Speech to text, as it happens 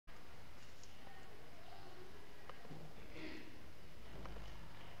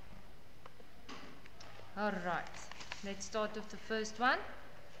Let's start with the first one.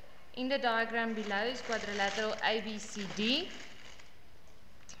 In the diagram below is quadrilateral ABCD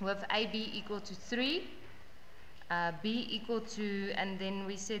with AB equal to 3, B equal to, and then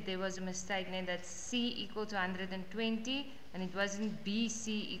we said there was a mistake there, that C equal to 120, and it wasn't BC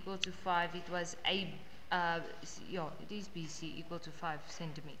equal to 5, it was it is BC equal to 5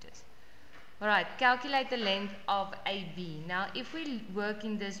 centimeters. Alright, calculate the length of AB. Now if we work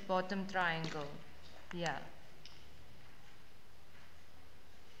in this bottom triangle here,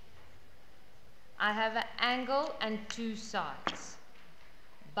 I have an angle and two sides,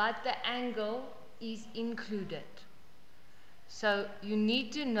 but the angle is included. So you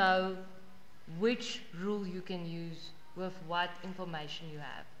need to know which rule you can use with what information you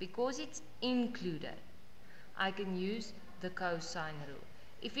have. Because it's included, I can use the cosine rule.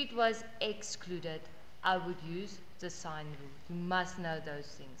 If it was excluded, I would use the sine rule. You must know those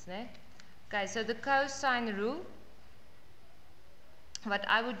things. Ne? Okay, so the cosine rule, what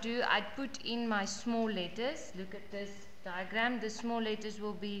I would do, I'd put in my small letters. Look at this diagram. The small letters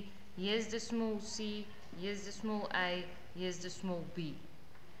will be, here's the small c, here's the small a, here's the small b.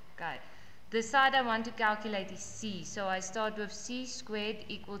 Okay. The side I want to calculate is c. So I start with c squared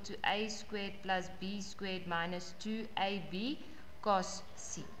equal to a squared plus b squared minus 2ab cos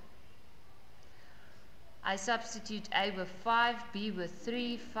c. I substitute a with 5, b with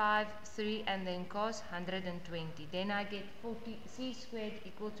 3, 5, 3, and then cos 120. Then I get c squared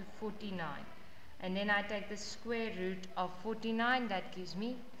equal to 49. And then I take the square root of 49, that gives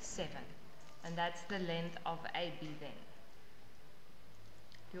me 7. And that's the length of AB then.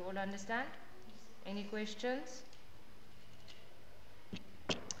 Do you all understand? Any questions?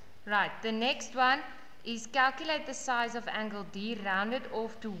 Right, the next one is calculate the size of angle D rounded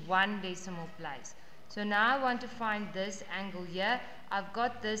off to 1 decimal place. So now I want to find this angle here. I've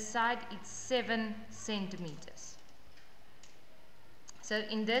got this side, it's 7 centimeters. So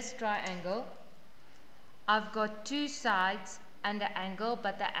in this triangle, I've got two sides and an angle,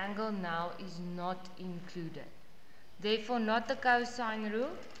 but the angle now is not included. Therefore, not the cosine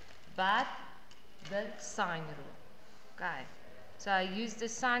rule, but the sine rule. Okay. So I use the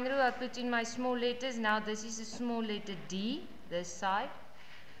sine rule, I put in my small letters. Now this is a small letter D, this side.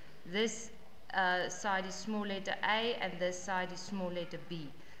 This side is small letter A, and this side is small letter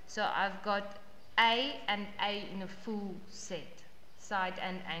B. So I've got A and A in a full set, side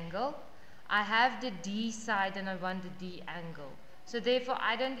and angle. I have the D side and I want the D angle. So therefore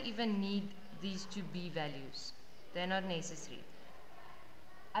I don't even need these two B values. They're not necessary.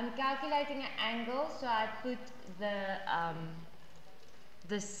 I'm calculating an angle, so I put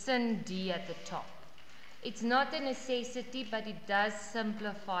the sin D at the top. It's not a necessity, but it does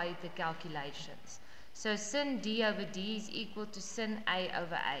simplify the calculations. So sin D over D is equal to sin A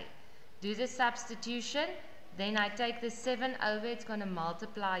over A. Do the substitution, then I take the 7 over, it's going to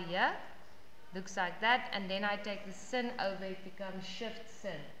multiply here. Looks like that, and then I take the sin over, it becomes shift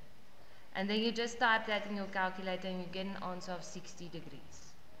sin. And then you just type that in your calculator and you get an answer of 60 degrees.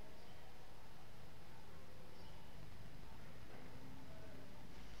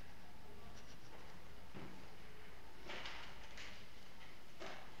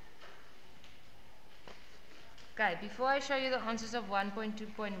 Okay, before I show you the answers of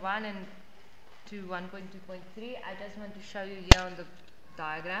 1.2.1 and to 1.2.3, I just want to show you here on the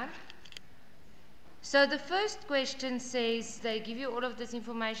diagram. So the first question says they give you all of this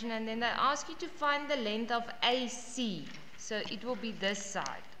information and then they ask you to find the length of AC. So it will be this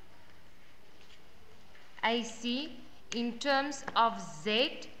side. AC in terms of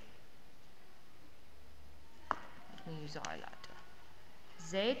Z. Let me use a highlighter.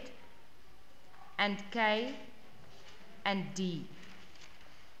 Z and K and D.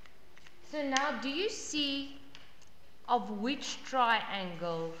 So now do you see of which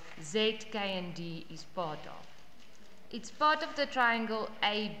triangle Z, K and D is part of? It's part of the triangle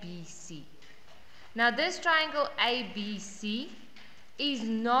ABC. Now this triangle ABC is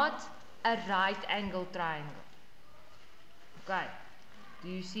not a right angle triangle. Okay, do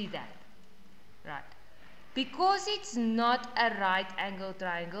you see that? Right. Because it's not a right angle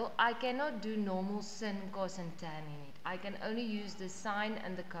triangle, I cannot do normal sin, cos and tan in it. I can only use the sine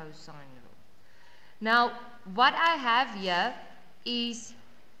and the cosine rule. Now, what I have here is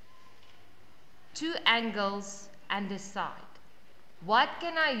two angles and a side. What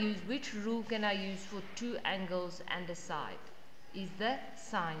can I use? Which rule can I use for two angles and a side? Is the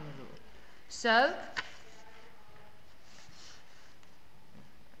sine rule. So,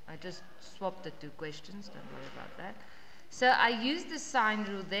 I just swapped the two questions, don't worry about that. So I use the sine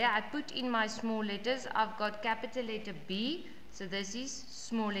rule there. I put in my small letters. I've got capital letter B. So this is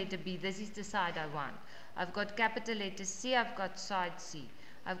small letter B. This is the side I want. I've got capital letter C, I've got side C.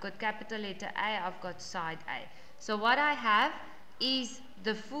 I've got capital letter A, I've got side A. So what I have is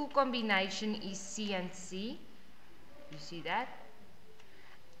the full combination is C and C. You see that?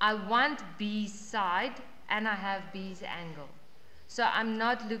 I want B's side and I have B's angle. So I'm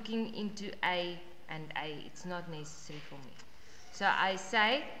not looking into A and A. It's not necessary for me. So I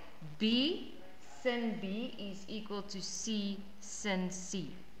say B sin B is equal to C sin C.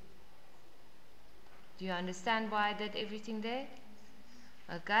 Do you understand why I did everything there?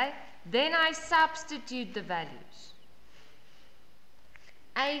 Okay. Then I substitute the values.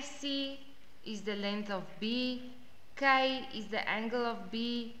 AC is the length of B. K is the angle of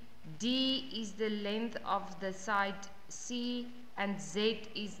B. D is the length of the side C. And Z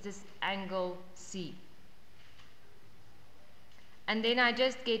is this angle C. And then I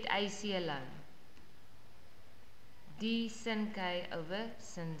just get AC alone. D sin K over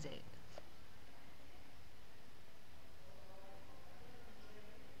sin Z.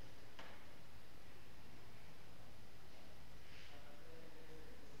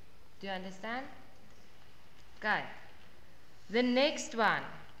 Do you understand? Okay. The next one.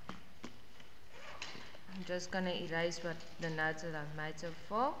 I'm just going to erase what the notes that I've made so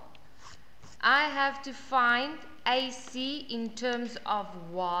far. I have to find AC in terms of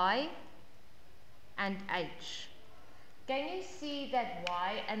Y and H. Can you see that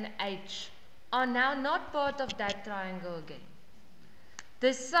Y and H are now not part of that triangle again?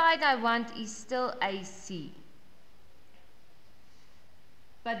 The side I want is still AC.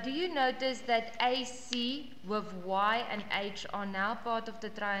 But do you notice that AC with Y and H are now part of the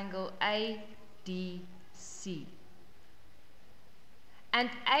triangle ADC? And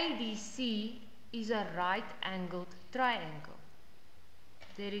ADC is a right-angled triangle.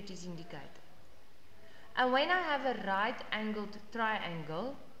 There it is indicated. And when I have a right-angled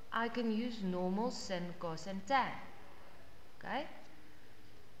triangle, I can use normal, sin, cos, and tan. Okay?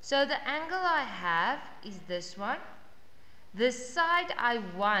 So the angle I have is this one. The side I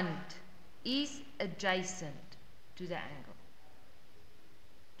want is adjacent to the angle.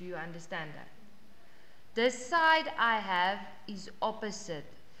 Do you understand that? The side I have is opposite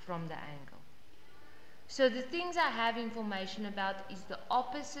from the angle. So the things I have information about is the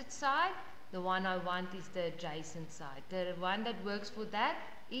opposite side. The one I want is the adjacent side. The one that works for that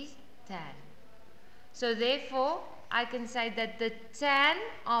is tan. So therefore, I can say that the tan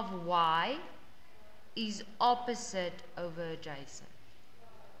of Y is opposite over adjacent.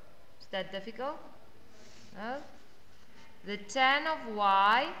 Is that difficult? No? The tan of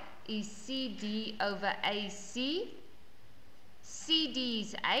Y is CD over AC. CD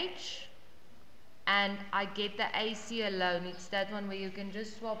is H. And I get the AC alone. It's that one where you can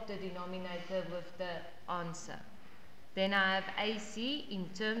just swap the denominator with the answer. Then I have AC in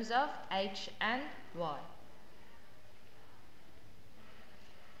terms of H and Y.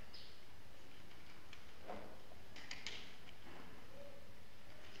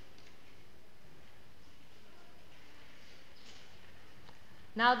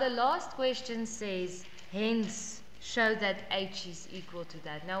 Now the last question says, hence show that H is equal to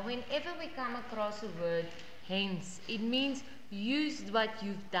that. Now whenever we come across a word hence, it means use what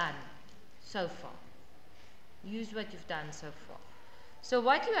you've done so far. Use what you've done so far. So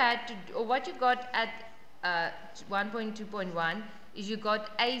what you had to do, or what you got at 1.2.1 is you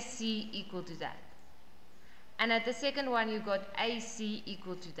got AC equal to that. And at the second one you got AC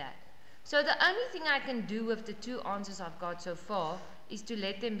equal to that. So the only thing I can do with the two answers I've got so far is to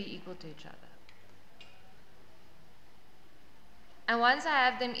let them be equal to each other. And once I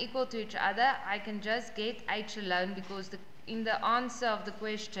have them equal to each other, I can just get H alone because in the answer of the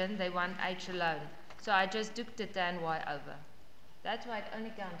question, they want H alone. So I just took the tan Y over. That's why it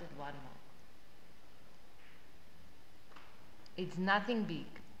only counted 1 mark. It's nothing big.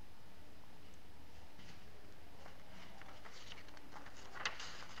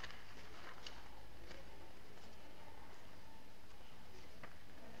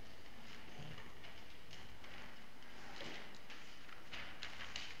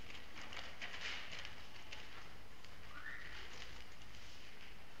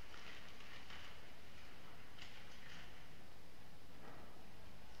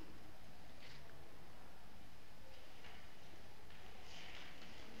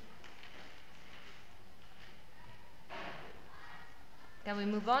 Can we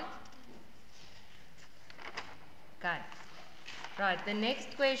move on? Okay. Right, the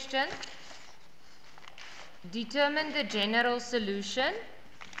next question. Determine the general solution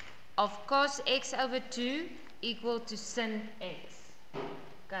of cos x over 2 equal to sin x.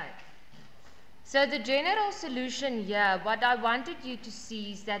 Okay. So the general solution here, what I wanted you to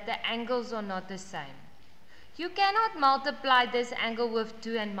see is that the angles are not the same. You cannot multiply this angle with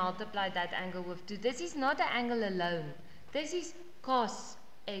 2 and multiply that angle with 2. This is not an angle alone. This is cos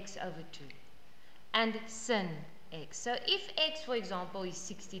x over 2 and sin x. So if x, for example, is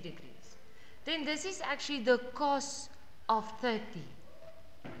 60 degrees, then this is actually the cos of 30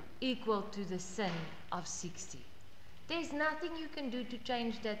 equal to the sin of 60. There's nothing you can do to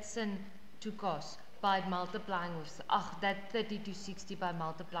change that sin to cos by multiplying with, that 30 to 60 by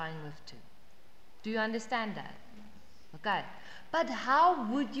multiplying with 2. Do you understand that? Okay. But how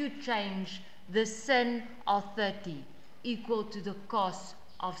would you change the sin of 30 equal to the cos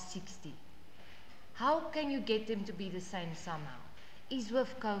of 60? How can you get them to be the same somehow? Is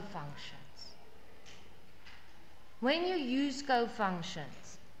with cofunctions. When you use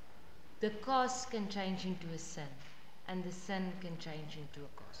cofunctions, the cos can change into a sin, and the sin can change into a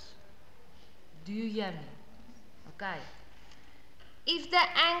cos. Do you hear me? Okay. If the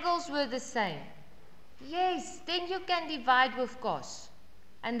angles were the same, yes, then you can divide with cos.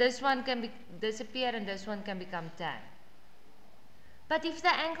 And this one can disappear and this one can become tan. But if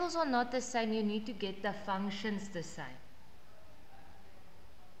the angles are not the same, you need to get the functions the same.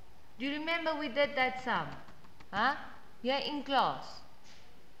 Do you remember we did that sum? Huh? Here in class.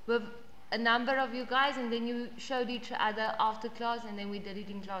 With a number of you guys, and then you showed each other after class, and then we did it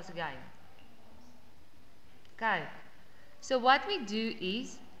in class again. Okay. So what we do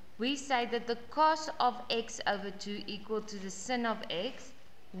is, we say that the cos of x over 2 equal to the sin of x.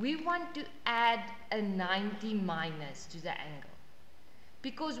 We want to add a 90 minus to the angle.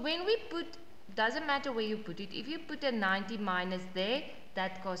 Because when we put, doesn't matter where you put it, if you put a 90 minus there,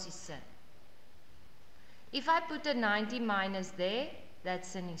 that cos is sin. If I put a 90 minus there, that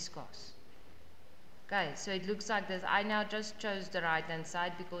sin is cos. Okay, so it looks like this. I now just chose the right hand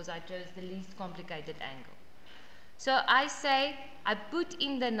side because I chose the least complicated angle. So I say, I put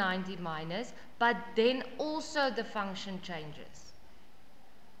in the 90 minus, but then also the function changes.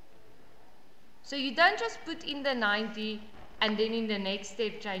 So you don't just put in the 90 and then in the next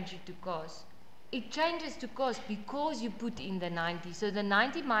step change it to cos. It changes to cos because you put in the 90. So the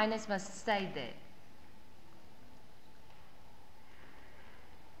 90 minus must stay there.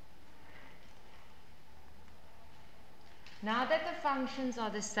 Now that the functions are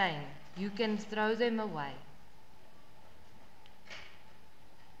the same, you can throw them away.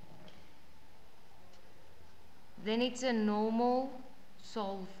 Then it's a normal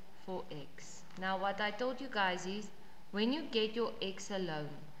solve for x. Now what I told you guys is, when you get your x alone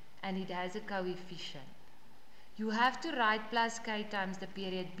and it has a coefficient, you have to write plus k times the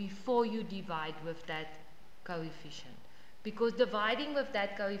period before you divide with that coefficient. Because dividing with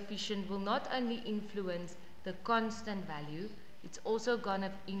that coefficient will not only influence the constant value, it's also going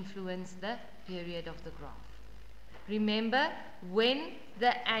to influence the period of the graph. Remember, when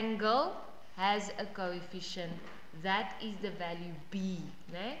the angle has a coefficient, that is the value b,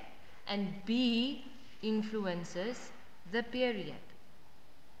 né? And b influences the period.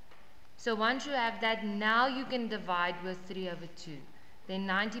 So once you have that, now you can divide with 3 over 2. Then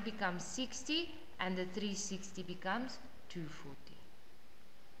 90 becomes 60 and the 360 becomes 240.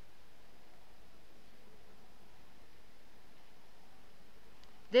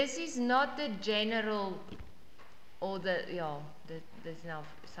 This is not the general, or the, this is now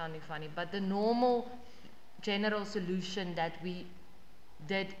sounding funny, but the normal general solution that we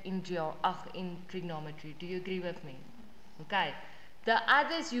did in trigonometry. Do you agree with me? Okay. The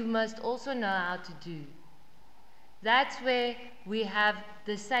others you must also know how to do. That's where we have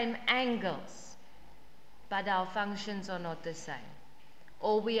the same angles, but our functions are not the same.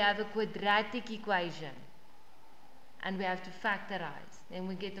 Or we have a quadratic equation, and we have to factorize. Then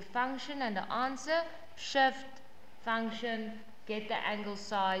we get the function and the answer, shift, function, get the angle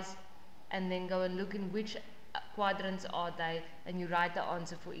size, and then go and look in which quadrants are they, and you write the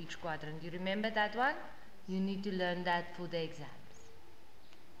answer for each quadrant. You remember that one? You need to learn that for the exams.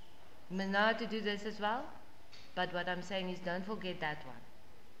 You must know how to do this as well, but what I'm saying is don't forget that one.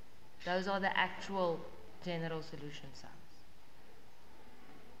 Those are the actual general solution sums.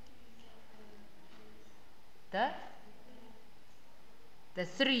 The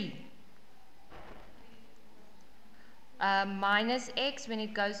 3 minus x when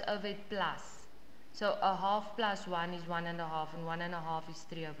it goes over it plus. So a half plus 1 is 1 1/2, and 1 1/2 is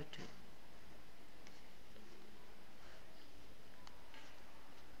 3 over 2.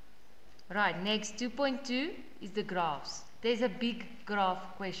 Right, next 2.2 is the graphs. There's a big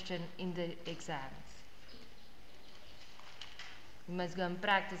graph question in the exams. You must go and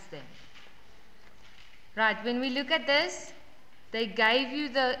practice them. Right, when we look at this, they gave you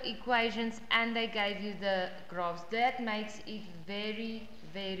the equations and they gave you the graphs. That makes it very,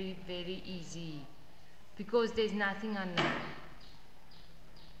 very, very easy because there's nothing unknown.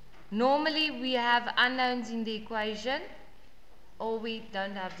 Normally we have unknowns in the equation, or we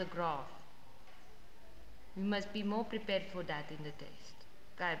don't have the graph. We must be more prepared for that in the test.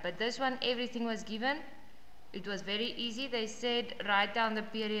 Okay, but this one, everything was given. It was very easy. They said write down the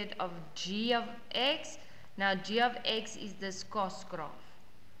period of g of x. Now g of x is this cos graph.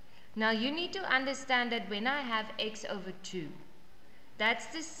 Now you need to understand that when I have x over 2, that's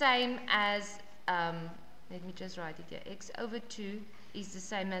the same as, let me just write it here, x over 2 is the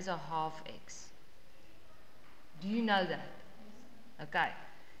same as a half x. Do you know that? Okay.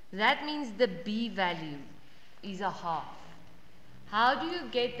 That means the b value is a half. How do you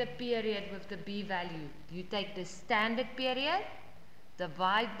get the period with the b value? You take the standard period,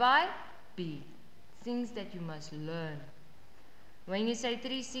 divide by b. Things that you must learn. When you say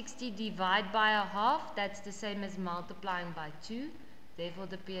 360 divide by a half, that's the same as multiplying by 2. Therefore,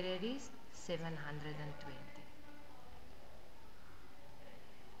 the period is 720.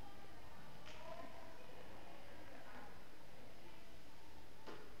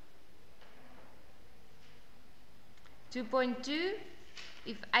 (2.2)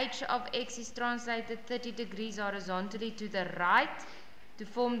 If h of x is translated 30 degrees horizontally to the right to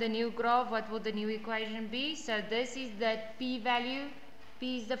form the new graph, what will the new equation be? So this is the p value.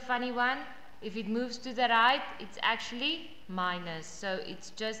 P is the funny one. If it moves to the right, it's actually minus. So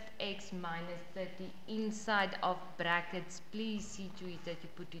it's just x minus 30 inside of brackets. Please see to it that you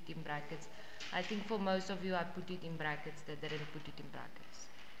put it in brackets. I think for most of you I put it in brackets, that didn't put it in brackets.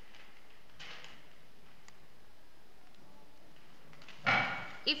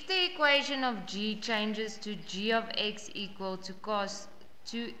 If the equation of g changes to g of x equal to cos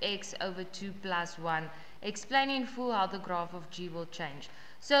 2x over 2 plus 1, explain in full how the graph of g will change.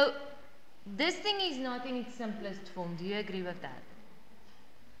 So this thing is not in its simplest form. Do you agree with that?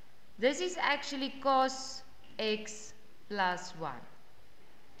 This is actually cos x plus 1.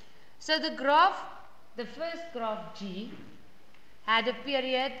 So the graph, the first graph g, had a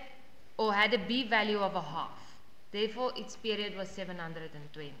period or had a b value of a half. Therefore, its period was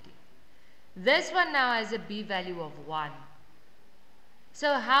 720. This one now has a b value of 1.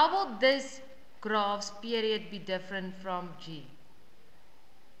 So how will this graph's period be different from g?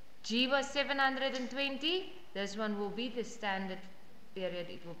 G was 720. This one will be the standard period.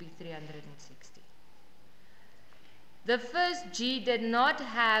 It will be 360. The first g did not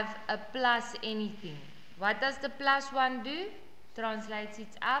have a plus anything. What does the plus 1 do? Translates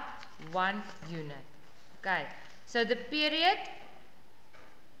it up 1 unit. Okay. So the period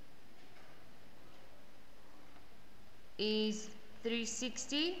is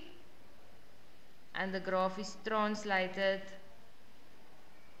 360 and the graph is translated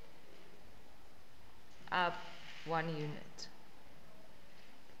up 1 unit.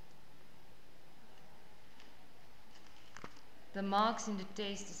 The marks in the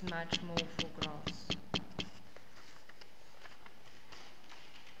test is much more for graphs.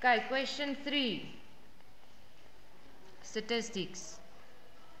 Okay, question 3. Statistics.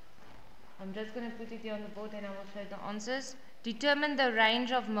 I'm just going to put it here on the board and I will show the answers. Determine the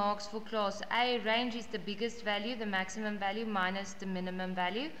range of marks for class A. Range is the biggest value, the maximum value minus the minimum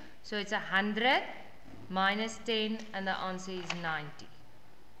value. So it's 100 minus 10 and the answer is 90.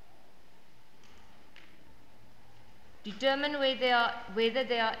 Determine whether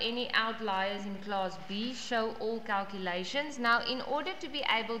there are any outliers in class B. Show all calculations. Now in order to be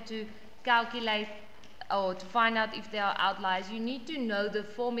able to calculate or to find out if there are outliers, you need to know the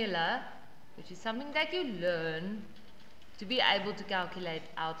formula, which is something that you learn to be able to calculate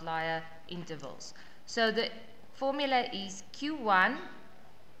outlier intervals. So the formula is Q1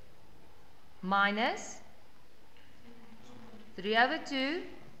 minus 3 over 2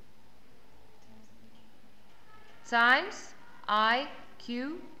 times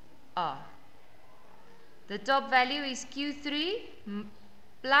IQR. The top value is Q3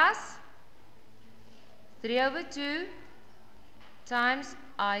 plus 3 over 2 times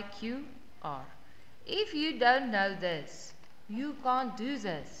IQR. If you don't know this, you can't do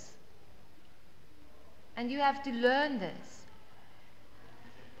this. And you have to learn this.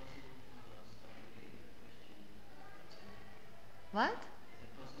 What?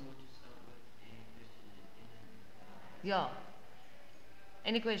 Yeah.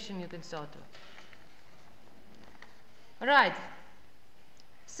 Any question you can start with. Alright.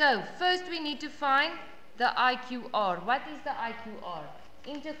 So, first we need to find the IQR. What is the IQR?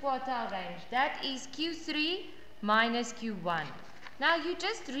 Interquartile range. That is Q3 minus Q1. Now you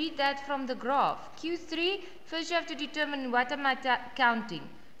just read that from the graph. Q3, first you have to determine what am I counting.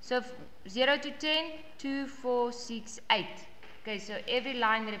 So 0 to 10, 2, 4, 6, 8. Okay, so every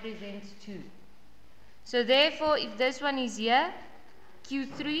line represents 2. So therefore, if this one is here,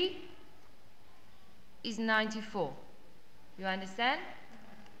 Q3 is 94. You understand?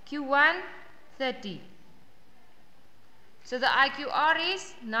 Q1, 30. So the IQR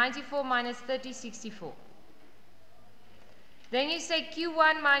is 94 minus 30, 64. Then you say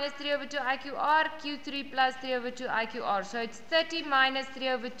Q1 minus 3 over 2 IQR, Q3 plus 3 over 2 IQR. So it's 30 minus 3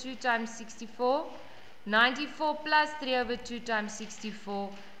 over 2 times 64, 94 plus 3 over 2 times 64,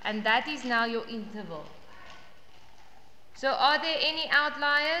 and that is now your interval. So are there any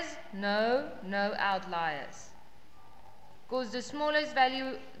outliers? No, no outliers. Because the smallest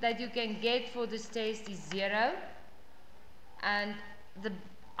value that you can get for this test is 0, and the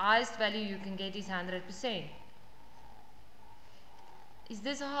highest value you can get is 100%. Is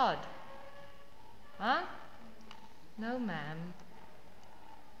this hard? Huh? No, ma'am.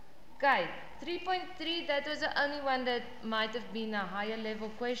 Okay, 3.3, that was the only one that might have been a higher level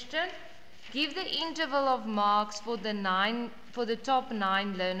question. Give the interval of marks for the top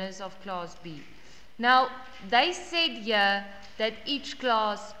 9 learners of class B. Now, they said here that each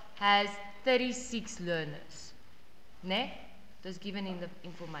class has 36 learners. Ne? That's given in the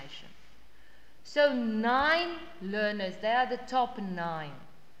information. So 9 learners, they are the top 9.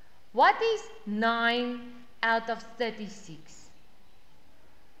 What is 9 out of 36?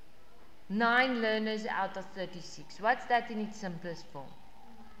 9 learners out of 36. What's that in its simplest form?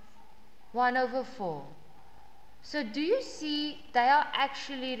 1 over 4. So do you see they are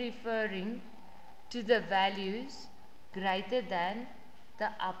actually referring to the values greater than the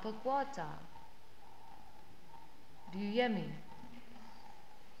upper quartile? Do you hear me?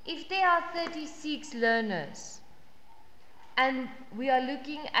 If there are 36 learners and we are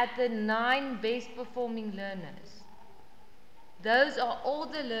looking at the 9 best performing learners, those are all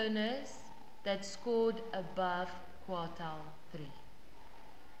the learners that scored above quartile 3.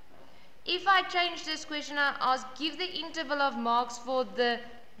 If I change this question, I ask, give the interval of marks for the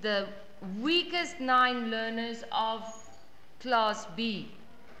weakest 9 learners of class B.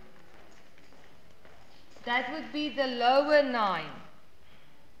 That would be the lower 9.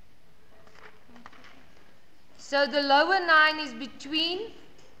 So the lower 9 is between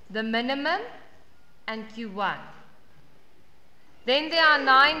the minimum and Q1. Then there are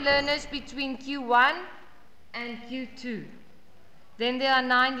 9 learners between Q1 and Q2. Then there are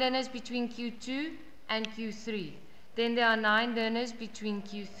 9 learners between Q2 and Q3. Then there are 9 learners between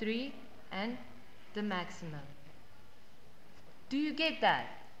Q3 and the maximum. Do you get that?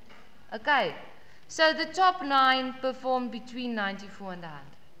 Okay. So the top 9 performed between 94 and 100.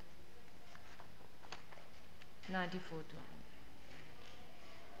 94 to 100.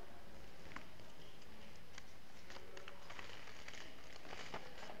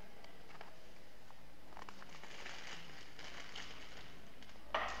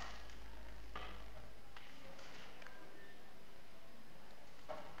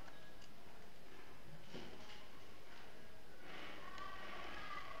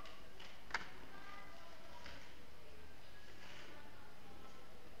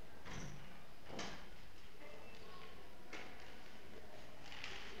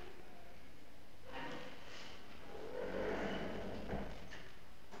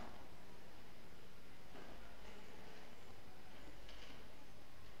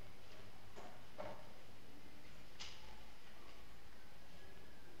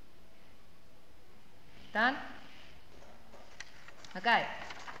 Done? Okay.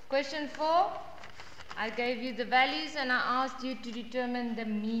 Question 4. I gave you the values and I asked you to determine the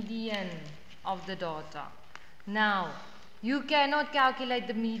median of the data. Now, you cannot calculate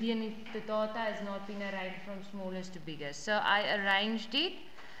the median if the data has not been arranged from smallest to biggest. So I arranged it.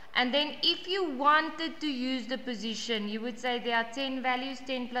 And then if you wanted to use the position, you would say there are 10 values.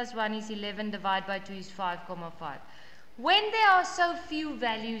 10 plus 1 is 11. Divide by 2 is 5,5. When there are so few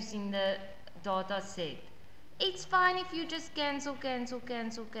values in the data set, it's fine if you just cancel, and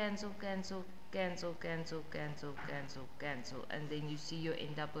then you see you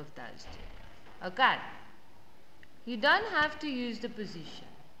end up with those two. Okay. You don't have to use the position.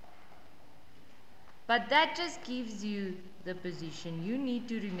 But that just gives you the position. You need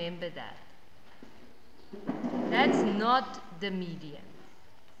to remember that. That's not the median.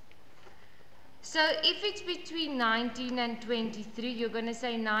 So if it's between 19 and 23, you're going to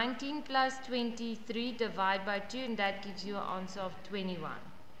say 19 plus 23 divide by 2, and that gives you an answer of 21.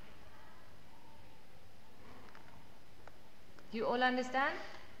 You all understand?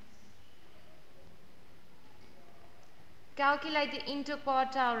 Calculate the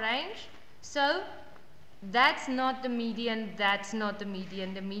interquartile range. So that's not the median, that's not the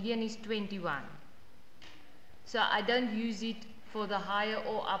median. The median is 21. So I don't use it for the higher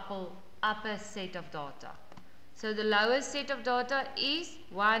or upper upper set of data. So the lowest set of data is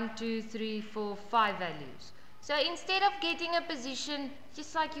 1, 2, 3, 4, 5 values. So instead of getting a position,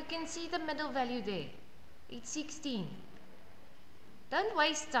 just like you can see the middle value there, it's 16. Don't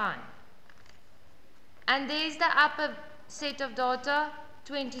waste time. And there's the upper set of data,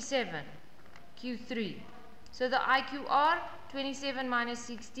 27, Q3. So the IQR, 27 minus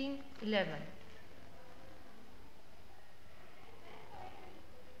 16, 11.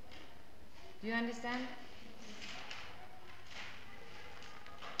 Do you understand?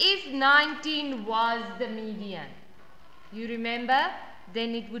 If 19 was the median, you remember,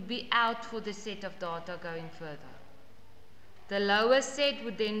 then it would be out for the set of data going further. The lowest set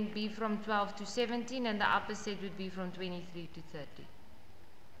would then be from 12 to 17 and the upper set would be from 23 to 30.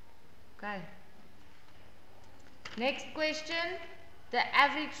 Okay. Next question, the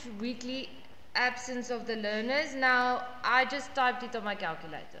average weekly absence of the learners. Now, I just typed it on my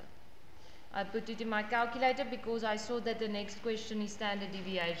calculator. I put it in my calculator because I saw that the next question is standard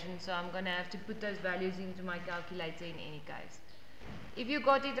deviation, so I'm going to have to put those values into my calculator in any case. If you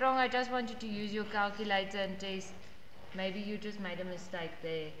got it wrong, I just want you to use your calculator and test. Maybe you just made a mistake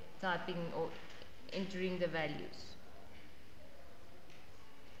there, typing or entering the values.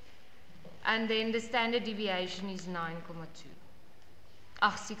 And then the standard deviation is 9,2.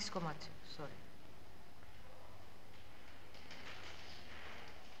 6,2, sorry.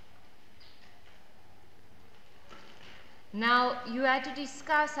 Now, you had to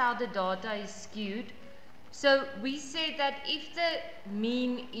discuss how the data is skewed. So we said that if the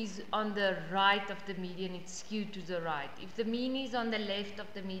mean is on the right of the median, it's skewed to the right. If the mean is on the left of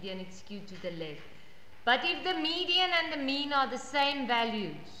the median, it's skewed to the left. But if the median and the mean are the same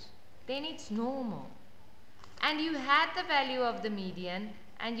values, then it's normal. And you had the value of the median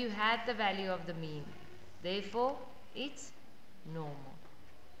and you had the value of the mean. Therefore, it's normal.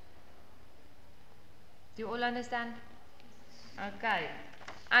 Do you all understand? Okay.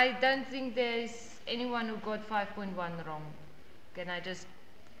 I don't think there's anyone who got 5.1 wrong. Can I just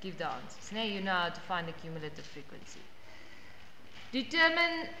give the answers? Now you know how to find the cumulative frequency.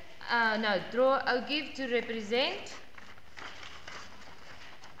 Determine, draw ogive to represent.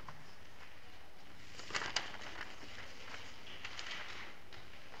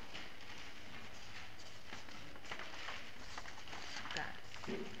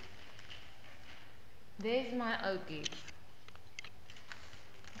 Okay. There's my ogive.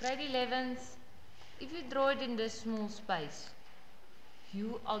 Grade 11s, if you draw it in this small space,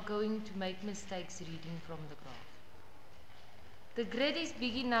 you are going to make mistakes reading from the graph. The grid is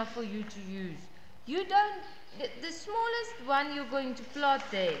big enough for you to use. You don't, the smallest one you're going to plot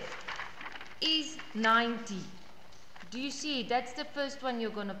there is 90. Do you see? That's the first one you're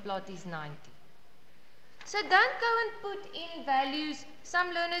going to plot is 90. So don't go and put in values.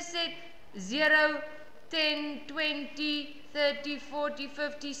 Some learners said 0, 10, 20, 30, 40,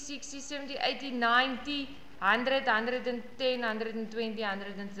 50, 60, 70, 80, 90, 100, 110, 120,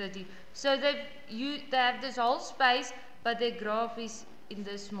 130. So they have this whole space, but their graph is in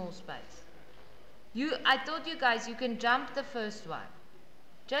this small space. I told you guys you can jump the first one.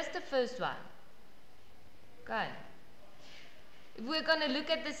 Just the first one. Okay. If we're going to look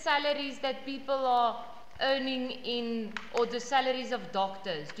at the salaries that people are earning in, or the salaries of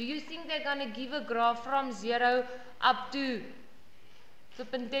doctors, do you think they're going to give a graph from 0 up to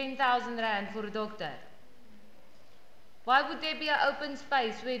 10,000 rand for a doctor? Why would there be an open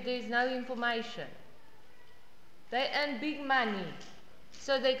space where there's no information? They earn big money,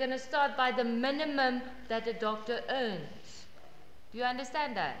 so they're going to start by the minimum that a doctor earns. Do you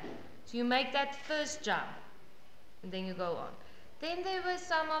understand that? So you make that first jump and then you go on. Then there were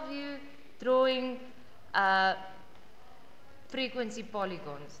some of you drawing frequency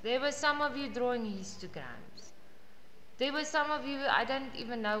polygons. There were some of you drawing histograms. There were some of you, I don't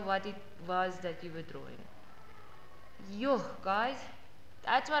even know what it was that you were drawing. Yo, guys,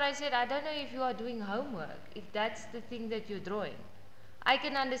 that's what I said. I don't know if you are doing homework, if that's the thing that you're drawing. I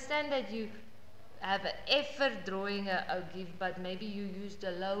can understand that you have an effort drawing a ogive, but maybe you used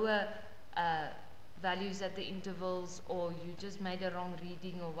a lower values at the intervals, or you just made a wrong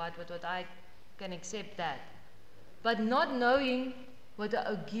reading, or what. I can accept that. But not knowing what a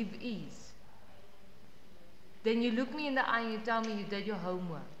ogive is, then you look me in the eye and you tell me you did your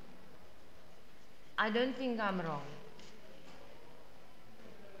homework. I don't think I'm wrong.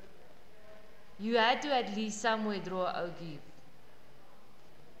 You had to at least somewhere draw a ogive.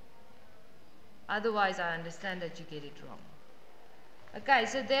 Otherwise, I understand that you get it wrong. Okay,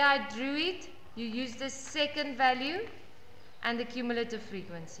 so there I drew it. You use the second value and the cumulative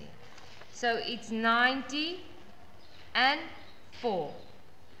frequency. So it's 90 and 4.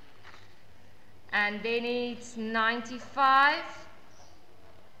 And then it's 95.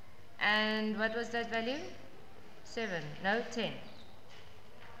 And what was that value? 7. No, 10.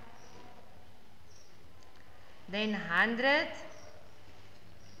 Then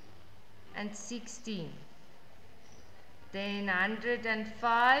 116. Then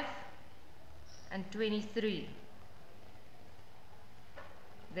 105 and 23.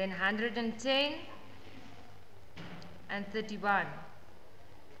 Then 110 and 31.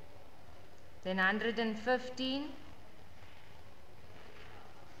 Then 115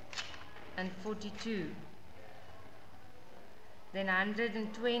 and 42. Then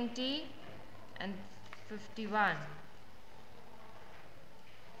 120 and 51.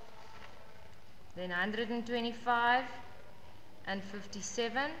 Then 125 and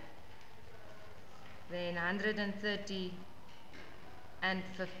 57. Then 130 and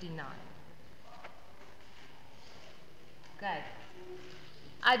 59. Okay.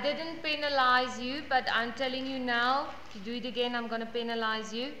 I didn't penalize you, but I'm telling you now, to do it again, I'm going to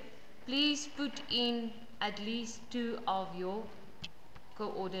penalize you. Please put in at least 2 of your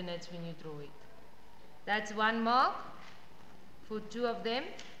coordinates when you draw it. That's 1 mark for 2 of them.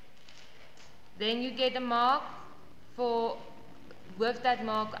 Then you get a mark for, with that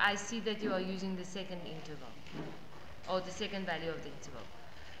mark, I see that you are using the second interval, or the second value of the interval.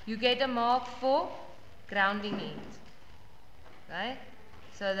 You get a mark for grounding it. Right?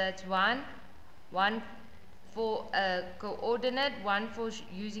 So that's 1 for a coordinate, 1 for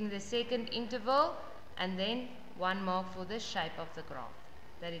using the second interval, and then 1 mark for the shape of the graph,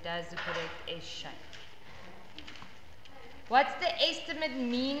 that it has the correct S shape. What's the estimate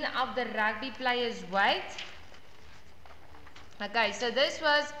mean of the rugby player's weight? Okay, so this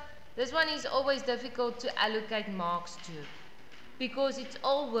one is always difficult to allocate marks to, because it's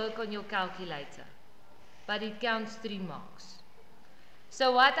all work on your calculator, but it counts 3 marks.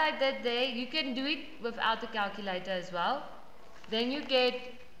 So what I did there, you can do it without a calculator as well. Then you get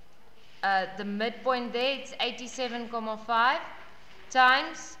the midpoint there, it's 87,5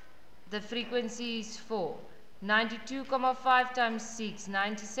 times the frequency is 4. 92,5 times 6,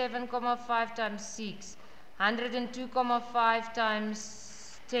 97,5 times 6, 102,5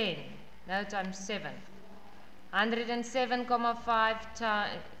 times 10, no, times 7. 107,5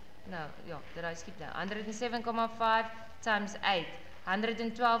 times, no, yeah, did I skip that? 107,5 times 8.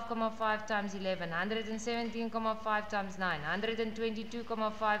 112,5 times 11, 117,5 times 9,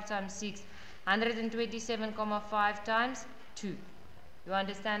 122,5 times 6, 127,5 times 2. You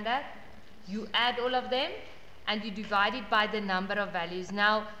understand that? You add all of them and you divide it by the number of values.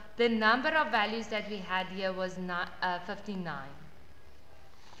 Now, the number of values that we had here was 59.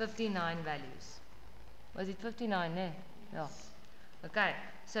 59 values. Was it 59? No. Yeah. Okay,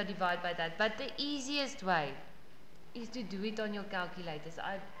 so divide by that. But the easiest way is to do it on your calculators.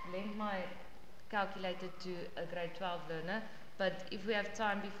 I lent my calculator to a grade 12 learner, but if we have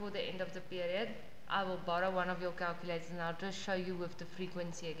time before the end of the period, I will borrow one of your calculators and I'll just show you with the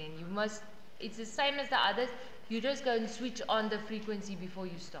frequency again. You must, it's the same as the others, you just go and switch on the frequency before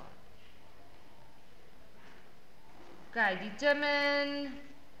you start. Okay, determine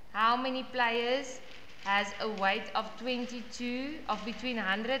how many players has a weight of 22, of between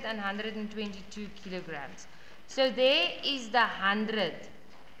 100 and 122 kilograms. So there is the 100.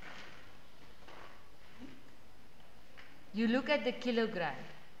 You look at the kilogram,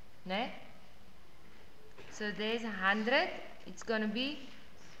 ne? So there's 100, it's going to be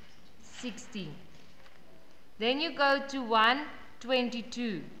 16. Then you go to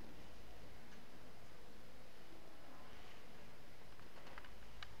 122.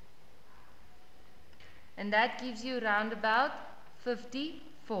 And that gives you round about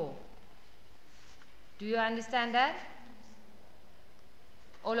 54. Do you understand that?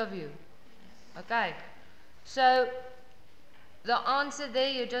 All of you? Okay. So the answer there,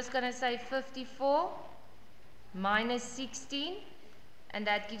 you're just going to say 54 minus 16, and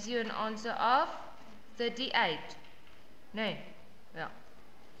that gives you an answer of 38. No? Yeah.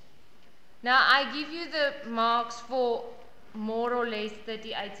 Now I give you the marks for more or less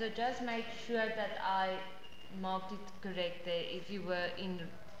 38, so just make sure that I marked it correct there if you were in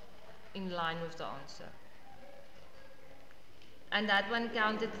line with the answer. And that one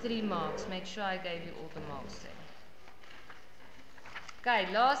counted 3 marks. Make sure I gave you all the marks there.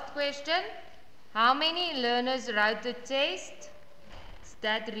 Okay, last question. How many learners wrote the test? It's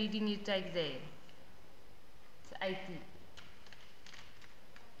that reading you take there. It's 80.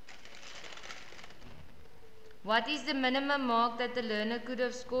 What is the minimum mark that the learner could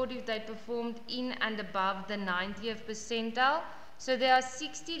have scored if they performed in and above the 90th percentile? So there are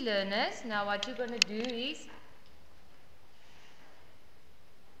 60 learners. Now what you're going to do is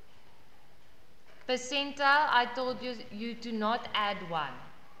percentile, I told you to not add 1.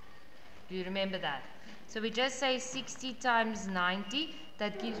 Do you remember that? So we just say 60 times 90,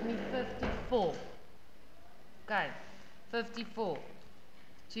 that gives me 54. Okay, 54.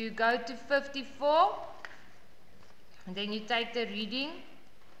 So you go to 54, and then you take the reading.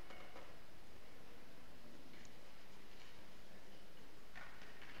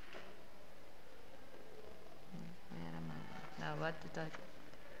 Where am I? Now what did I...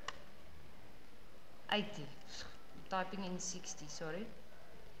 80. Typing in 60, sorry.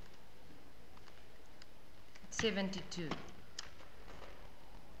 72.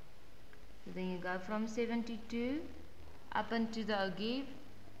 So then you go from 72 up into the ogive,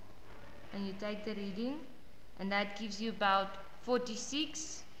 and you take the reading, and that gives you about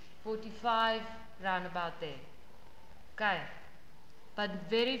 46, 45, round about there. Okay, but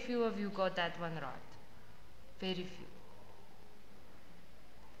very few of you got that one right. Very few.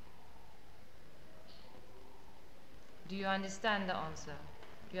 Do you understand the answer?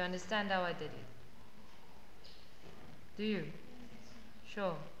 Do you understand how I did it? Do you?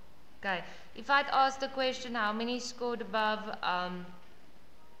 Sure. Okay. If I'd asked the question, how many scored above,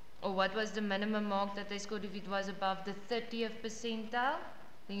 or what was the minimum mark that they scored if it was above the 30th percentile,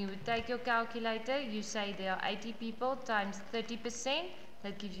 then you would take your calculator, you say there are 80 people times 30%,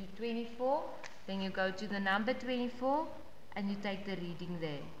 that gives you 24. Then you go to the number 24, and you take the reading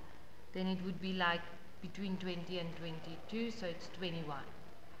there. Then it would be like between 20 and 22, so it's 21.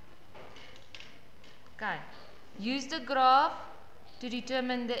 Okay. Use the graph to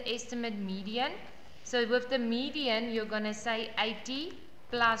determine the estimate median. So with the median, you're going to say 80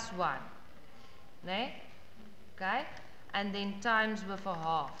 plus 1. Okay? And then times with a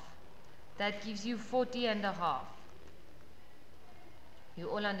half. That gives you 40 and a half. You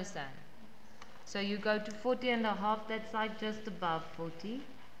all understand? So you go to 40 and a half, that's like just above 40.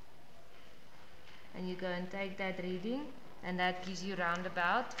 And you go and take that reading, and that gives you round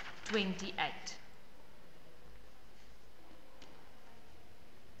about 28.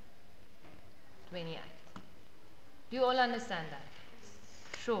 Do you all understand that?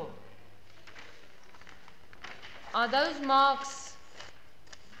 Sure. Are those marks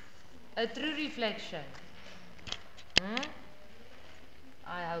a true reflection?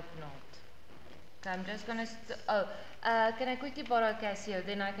 I hope not. Okay, I'm just going to... can I quickly borrow Casio?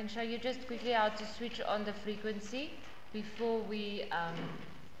 Then I can show you just quickly how to switch on the frequency before we...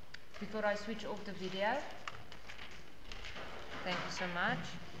 before I switch off the video. Thank you so much.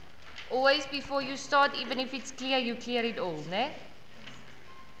 Always before you start, even if it's clear, you clear it all, ne?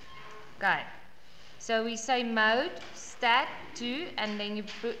 Okay. So we say mode, stat, 2, and then you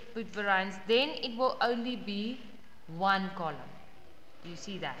put variance. Then it will only be one column. You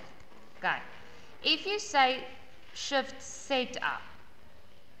see that? Okay. If you say shift setup,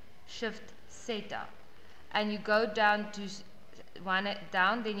 and you go down to one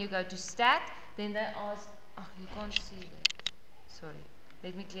down, then you go to stat, then they ask, oh, you can't see that. Sorry.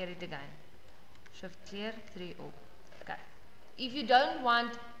 Let me clear it again. Shift clear, 3 off. Okay. If you don't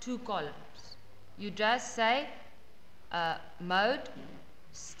want two columns, you just say mode,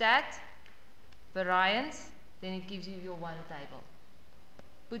 stat, variance, then it gives you your one table.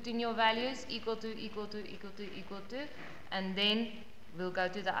 Put in your values equal to, and then we'll go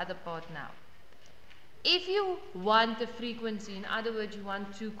to the other part now. If you want the frequency, in other words, you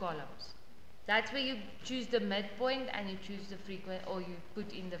want two columns, that's where you choose the midpoint and you choose the frequency, or you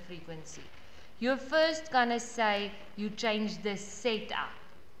put in the frequency. You're first gonna say you change the setup.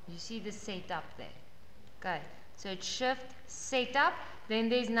 You see the setup there. Okay, so it's shift setup. Then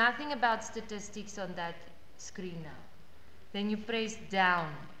there's nothing about statistics on that screen now. Then you press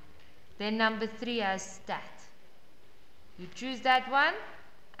down. Then number 3 has stat. You choose that one,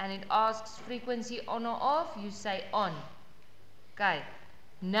 and it asks frequency on or off. You say on. Okay.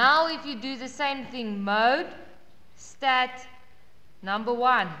 Now if you do the same thing, mode, stat, number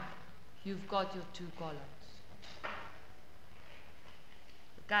 1, you've got your two columns.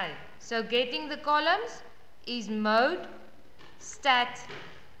 Okay, so getting the columns is mode, stat,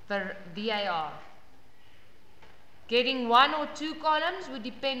 VAR. Getting one or two columns would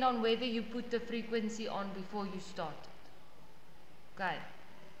depend on whether you put the frequency on before you started. Okay,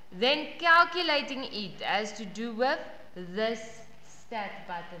 then calculating it has to do with this stat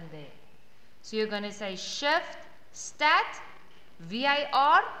button there. So you're going to say shift, stat,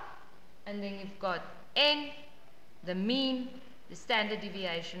 VAR, and then you've got N, the mean, the standard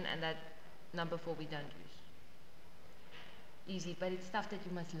deviation, and that number 4 we don't use. Easy, but it's stuff that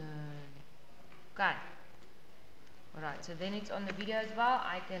you must learn. Okay. Alright, so then it's on the video as well.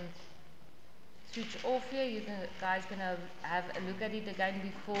 I can switch off here. You guys can have a look at it again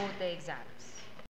before the exams.